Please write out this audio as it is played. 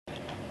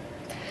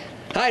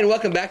Hi, and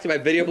welcome back to my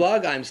video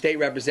blog. I'm State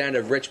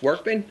Representative Ritch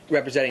Workman,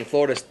 representing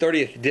Florida's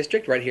 30th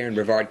District right here in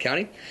Brevard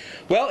County.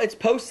 Well, it's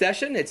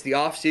post-session. It's the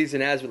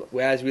off-season, as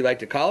we like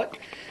to call it.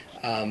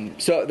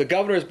 So the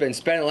governor has been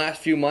spending the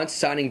last few months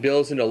signing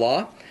bills into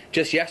law.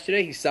 Just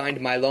yesterday, he signed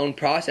my loan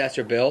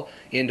processor bill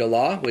into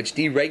law, which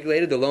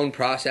deregulated the loan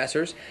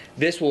processors.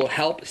 This will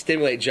help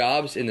stimulate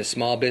jobs in the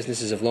small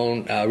businesses of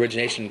loan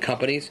origination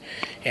companies,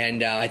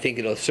 and I think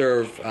it'll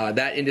serve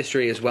that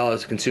industry as well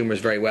as consumers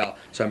very well.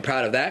 So I'm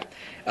proud of that.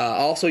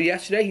 Also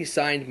yesterday, he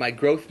signed my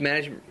Growth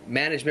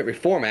Management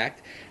Reform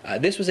Act.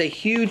 This was a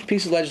huge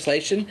piece of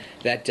legislation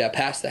that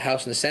passed the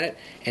House and the Senate,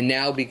 and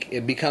now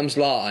it becomes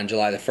law on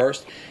July the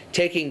 1st,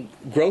 taking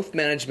growth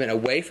management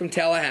away from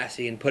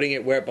Tallahassee and putting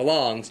it where it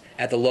belongs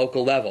at the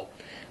local level.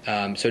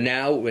 So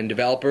now when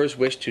developers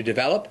wish to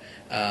develop,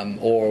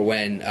 or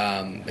when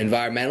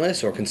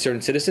environmentalists or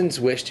concerned citizens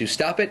wish to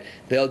stop it,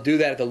 they'll do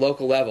that at the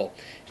local level.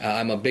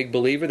 I'm a big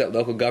believer that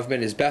local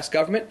government is best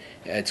government.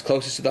 It's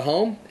closest to the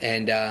home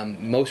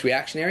and most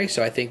reactionary,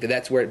 so I think that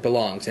that's where it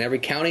belongs. And every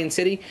county and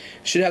city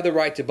should have the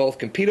right to both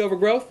compete over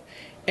growth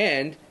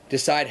and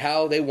decide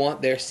how they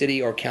want their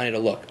city or county to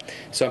look.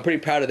 So I'm pretty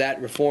proud of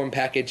that reform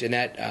package, and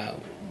that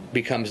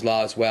becomes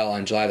law as well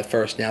on July the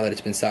 1st now that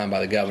it's been signed by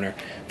the governor.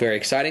 Very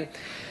exciting.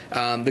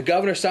 The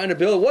governor signed a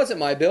bill. It wasn't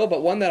my bill,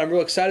 but one that I'm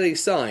real excited he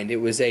signed. It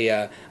was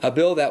a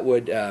bill that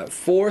would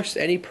force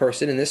any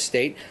person in this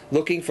state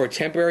looking for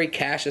temporary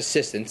cash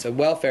assistance, a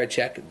welfare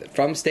check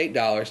from state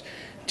dollars,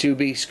 to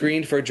be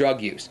screened for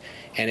drug use.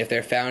 And if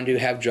they're found to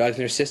have drugs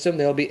in their system,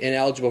 they'll be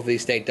ineligible for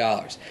these state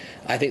dollars.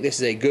 I think this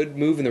is a good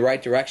move in the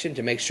right direction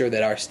to make sure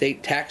that our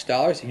state tax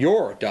dollars,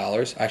 your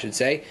dollars, I should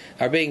say,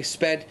 are being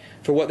spent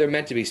for what they're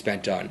meant to be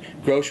spent on,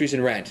 groceries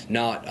and rent,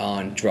 not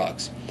on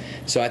drugs.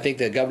 So I think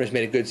the governor's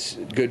made a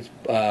good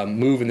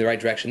move in the right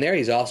direction there.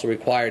 He's also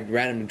required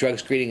random drug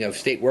screening of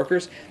state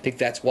workers. I think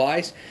that's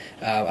wise.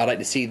 I'd like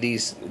to see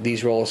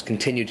these roles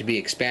continue to be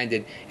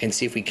expanded and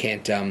see if we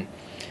can't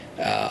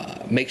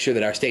make sure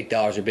that our state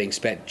dollars are being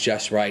spent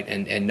just right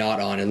and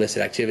not on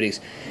illicit activities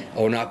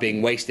or not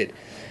being wasted.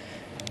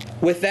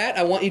 With that,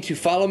 I want you to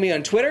follow me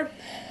on Twitter.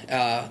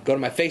 Go to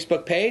my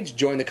Facebook page,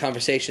 join the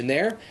conversation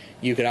there.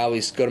 You can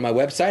always go to my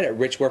website at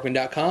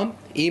richworkman.com.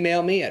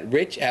 Email me at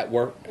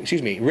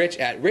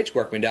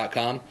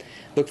rich@richworkman.com.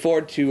 Look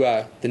forward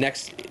to the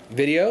next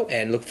video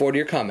and look forward to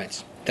your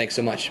comments. Thanks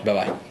so much.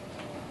 Bye-bye.